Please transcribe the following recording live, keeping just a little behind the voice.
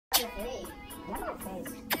your face. Not my face.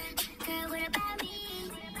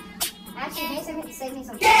 Actually, can you save me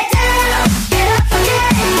some?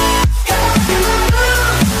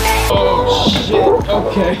 Oh shit.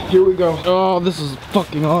 Okay, here we go. Oh, this is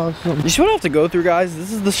fucking awesome. You see what I have to go through, guys?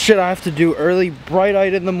 This is the shit I have to do early,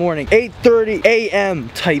 bright-eyed in the morning. 8:30 a.m.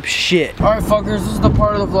 type shit. Alright, fuckers, this is the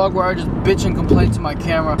part of the vlog where I just bitch and complain to my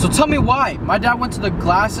camera. So tell me why. My dad went to the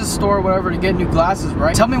glasses store or whatever to get new glasses,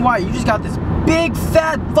 right? Tell me why. You just got this big,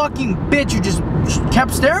 fat fucking bitch who just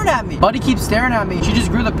kept staring at me. Buddy keeps staring at me. She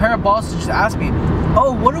just grew the pair of balls to just ask me,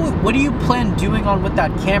 oh, what do you plan doing on with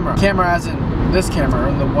that camera? Camera as in this camera,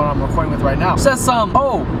 or the one I'm recording with right now. Says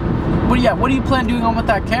oh, what do you plan doing on with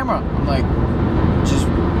that camera? I'm like, just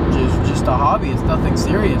a hobby. It's nothing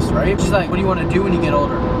serious, right? She's like, what do you want to do when you get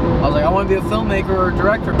older? I was like, I want to be a filmmaker or a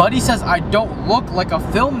director. Buddy says I don't look like a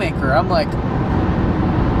filmmaker. I'm like,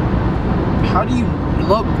 how do you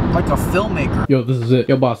look like a filmmaker? Yo, this is it.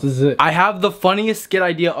 Yo, boss, this is it. I have the funniest skit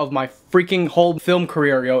idea of my freaking whole film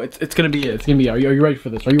career, yo. It's gonna be it. It's gonna be it. Are you ready for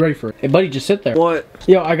this? Are you ready for it? Hey, buddy, just sit there. What?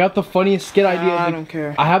 Yo, I got the funniest skit idea. I don't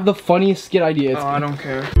care. I have the funniest skit idea. I don't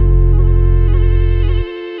care.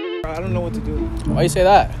 I don't know what to do. Why you say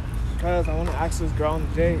that? Because I want to ask this girl on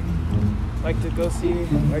the date. Like to go see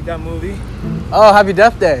like that movie. Oh, Happy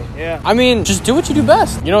Death Day. Yeah. I mean, just do what you do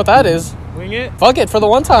best. You know what that is. Wing it. Fuck it for the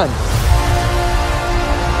one time.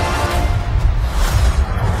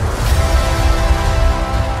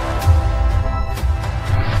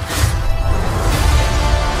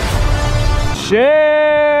 Chill.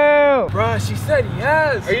 Bruh, she said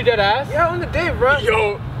yes. Are you dead ass? Yeah, on the date, bruh.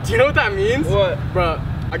 Yo, do you know what that means? What? Bruh,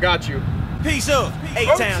 I got you. Peace up,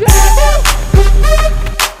 A-Town.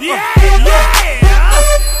 Yeah.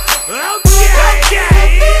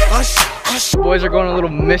 The boys are going on a little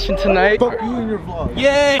mission tonight. Fuck you and your vlog.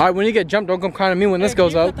 Yeah. Alright, when you get jumped, don't come crying to me when this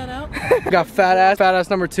goes up. We got fat ass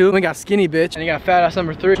number 2. We got skinny bitch, and you got fat ass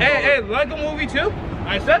number 3. Hey, like a movie too?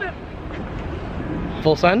 I said it.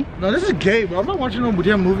 Full send? No, this is gay, bro. I'm not watching no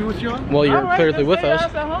damn movie with y'all. Well, you're clearly with us.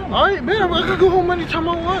 Alright, man, I can go home anytime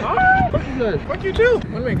I want. Alright. Fuck you guys. Fuck you too.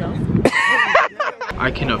 When do we come? I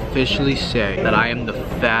can officially say that I am the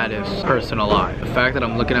fattest person alive. The fact that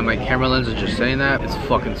I'm looking at my camera lens and just saying that, it's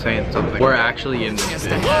fucking saying something. We're actually in this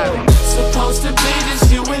bitch. Supposed to be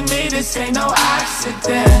this, you and me, this ain't no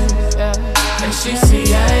accident. And she see,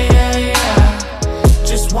 yeah.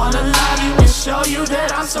 Just wanna love you and show you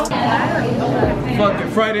that I'm so Fuck it,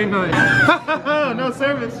 Friday night. No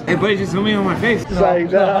service. Hey, buddy, just zoom me on my face. Like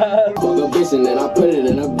that. Fuck a bitch and then I put it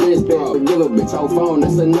in a bitch bag. Give a bitch her phone,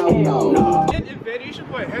 that's a no-no. You should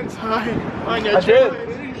put hentai on your I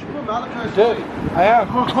did. I am.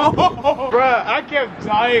 Bruh, I kept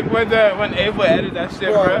dying when Ava edited that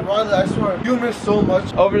shit, bruh. I swear, you missed so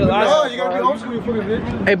much. Over the last. No, you gotta be home school, you fucking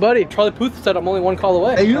bitch. Hey buddy, Charlie Puth said I'm only 1 call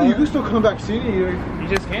away. Hey, you know you can still come back senior year. You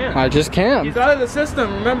just can't. I just can't. He's out of the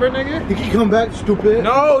system, remember, nigga? You can come back, stupid.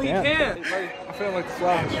 No, he can't. I feel like the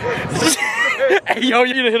Flash. Hey yo,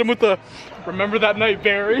 you gonna hit him with the remember that night,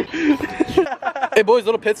 Barry? Hey boys,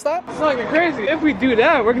 little pit stop? It's fucking crazy. If we do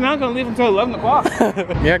that, we're not gonna leave until 11 o'clock.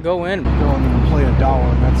 Yeah, go in. Go in and play $1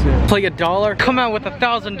 and that's it. Play $1? Come out with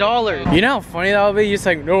 $1,000. You know how funny that would be? You're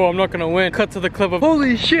saying, no, I'm not gonna win. Cut to the clip of,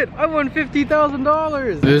 holy shit, I won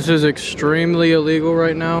 $50,000. This is extremely illegal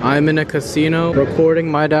right now. I'm in a casino recording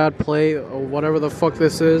my dad play whatever the fuck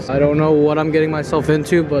this is. I don't know what I'm getting myself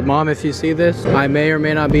into, but mom, if you see this, I may or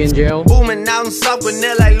may not be in jail. Booming out and stuff with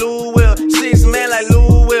it like Lou Will. 6 man like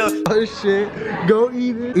Lou Will. Oh shit, go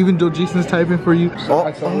even. Even though Jason's typing for you.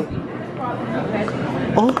 Oh.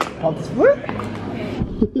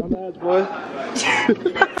 What?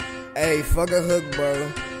 Hey, fuck a hook,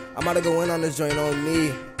 bro. I'm about to go in on this joint on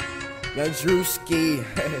me. Young Drewskii.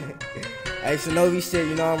 Hey, Shinobi shit,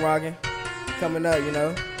 you know I'm rocking. Coming up, you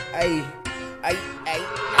know. Hey.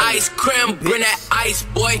 Ice cream, bring that ice,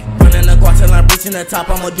 boy. Running the quarter line, reaching the top.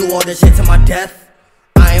 I'ma do all this shit to my death.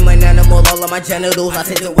 I am an animal, all of my genitals. I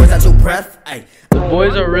take the words out your breath. Ay. The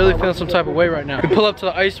boys are really feeling some type of way right now. We pull up to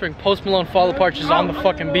the ice rink, Post Malone, Fall Apart, just on the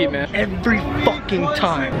fucking beat, man. Every fucking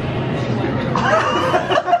time.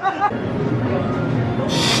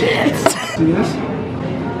 Shit. See this?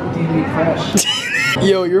 DVD crash.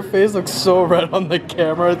 Yo, your face looks so red on the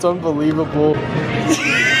camera, it's unbelievable.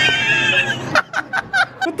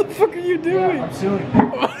 What the fuck are you doing? Yeah, I'm suing.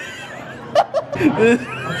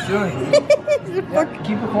 I'm suing. Yeah,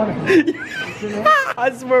 keep recording.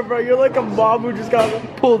 I swear, bro, you're like a mom who just got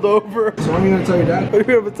pulled over. So when are you gonna tell your dad? What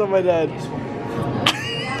are you gonna tell my dad?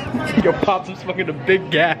 Yo, Pops, I'm smoking a big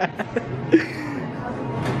gas. You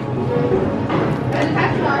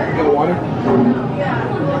got water?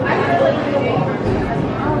 Yeah.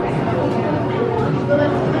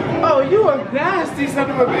 Oh, you a nasty son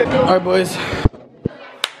of a bitch. Alright, boys.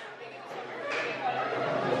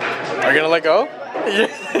 Are you gonna let go? Alright,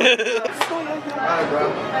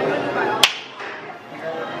 bro.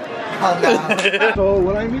 So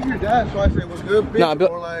when I meet your dad, so I say, what's good, bitch? Nah,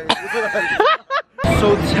 or like,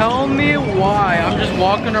 So tell me why I'm just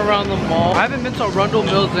walking around the mall. I haven't been to Arundel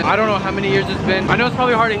Mills in I don't know how many years it's been. I know it's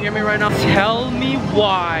probably hard to hear me right now. Tell me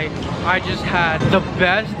why I just had the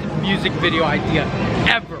best music video idea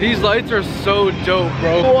ever. These lights are so dope,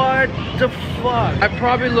 bro. What the fuck? I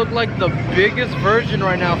probably look like the biggest virgin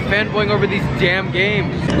right now fanboying over these damn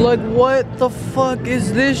games. Like, what the fuck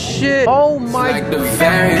is this shit? Oh my god. Like the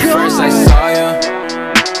very first I saw you,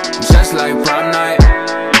 just like prom night.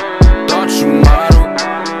 Thought you model,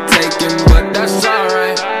 taken, but that's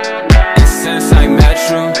alright. And since I met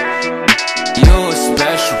you, you were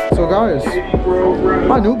special. so guys,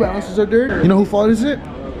 my New Balances are dirty. You know who fault is it?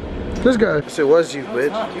 This guy. Yes, it was you,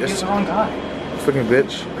 bitch. Yes, fucking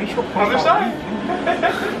bitch. Other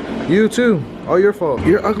side. You too. All your fault.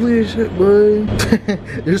 You're ugly as shit, boy.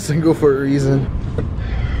 You're single for a reason.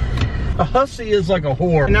 A hussy is like a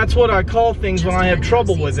whore, and that's what I call things when I have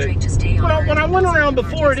trouble with it. Well, when I went around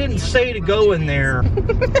before, it didn't say to go in there.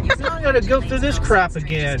 Now I gotta go through this crap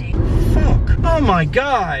again. Fuck. Oh my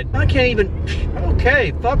god. I can't even.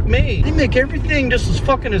 Okay, fuck me. They make everything just as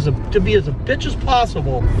fucking to be as a bitch as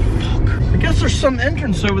possible. Fuck. I guess there's some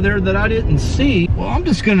entrance over there that I didn't see. Well, I'm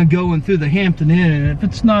just gonna go in through the Hampton Inn, and if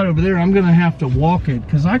it's not over there, I'm gonna have to walk it,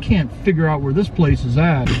 because I can't figure out where this place is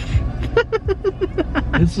at.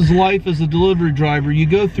 This is life as a delivery driver. You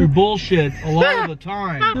go through bullshit a lot of the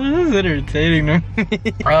time. This is entertaining to me.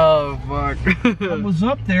 Oh, fuck. I was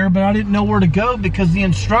up there, but I didn't know where to go because the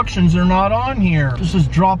instructions are not on here. This is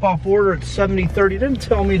drop off order at 7030. It didn't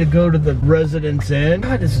tell me to go to the Residence Inn.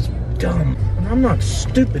 God, this is dumb. And I'm not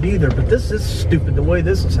stupid either, but this is stupid the way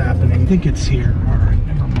this is happening. I think it's here. All right,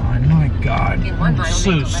 never mind. My God. I'm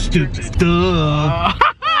so stupid. Duh.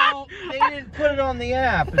 They didn't put it on the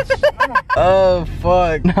app. Oh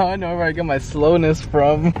fuck. Now I know where I get my slowness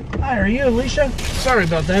from. Hi, are you Alicia? Sorry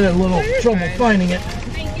about that. I had a little trouble finding it.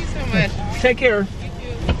 Thank you so much. Take care.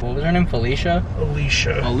 What was her name? Felicia?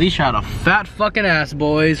 Alicia. Alicia had a fat fucking ass,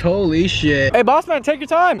 boys. Holy shit. Hey, boss man, take your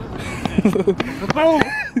time.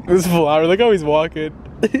 This flower, look how he's walking.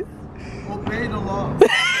 Obey the law.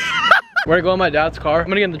 We're gonna go in my dad's car. I'm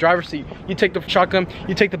gonna get in the driver's seat. You take the shotgun,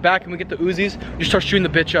 you take the back, and we get the Uzis. You start shooting the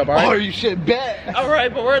bitch up, alright? Oh, you shit, bet.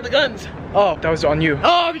 Alright, but where are the guns? Oh, that was on you.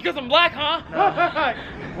 Oh, because I'm black, huh?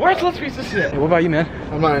 Where's this piece of shit? Hey, what about you, man?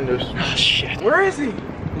 I'm not in this. Oh, shit. Where is he?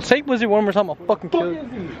 Say Wizzy one more time, I'll fucking kill you.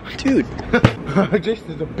 Dude.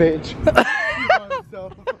 Jason's a bitch.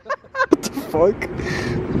 What the fuck?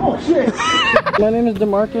 Oh shit. My name is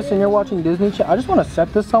DeMarcus and you're watching Disney Channel. I just want to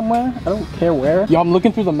set this somewhere. I don't care where. Yo, I'm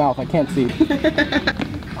looking through the mouth. I can't see.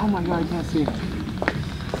 Oh my god, I can't see.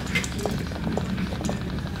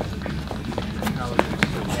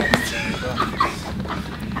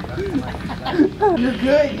 You're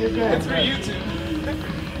good, you're good. It's for YouTube.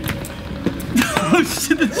 Oh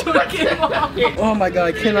shit, the joke came off. Oh my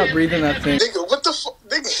god, I cannot breathe in that thing. Nigga, what the fuck?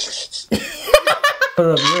 Nigga. What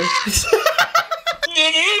up, man?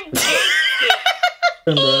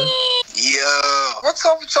 Yo. What's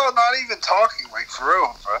up with y'all not even talking? Like, for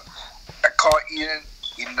real, bro. I call Eden.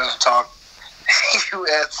 Eden doesn't talk. You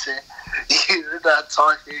answer. You're not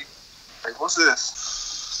talking. Like, what's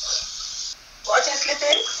this? Watching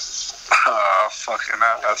Slippin'? Oh, fucking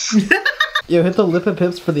ass. Yo, hit the lip of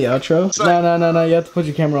pips for the outro. No, you have to put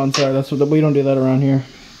your camera on. Sorry, that's what we don't do that around here.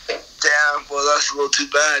 Damn, well, that's a little too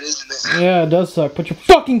bad, isn't it? Yeah, it does suck. Put your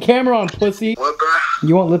fucking camera on, pussy. What, bro?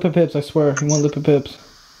 You want lip of pips, I swear. You want lip of pips.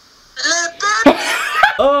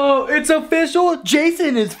 Oh, it's official.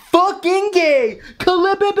 Jason is fucking gay.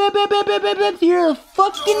 You're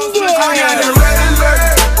fucking gay.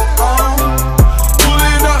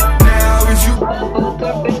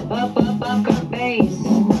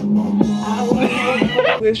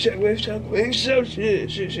 Wave shot, shit.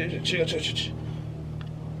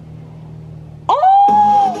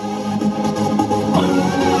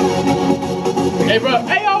 Hey, bro.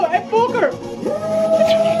 Hey, yo, hey, Booker.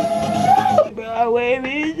 Bro, wave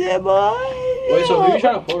is it, boy. Wait, so who you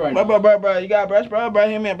trying to pull right now? Bro, you got a brush, bro? Bro,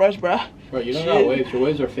 hand me a brush, bro. Bro, you don't got waves. Your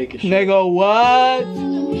waves are fake as shit. Nigga, what?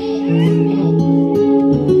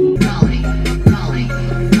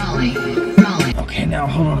 Okay, now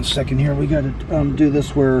hold on a second here. We gotta do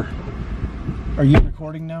this where. Are you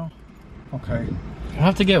recording now? Okay. You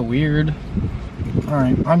have to get weird. All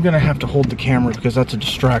right, I'm gonna have to hold the camera because that's a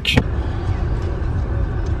distraction.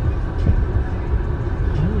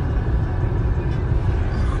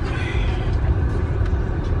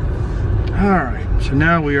 Alright, so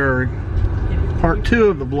now we are part 2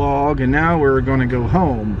 of the vlog, and now we're gonna go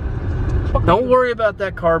home. Don't worry about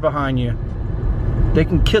that car behind you. They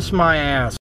can kiss my ass.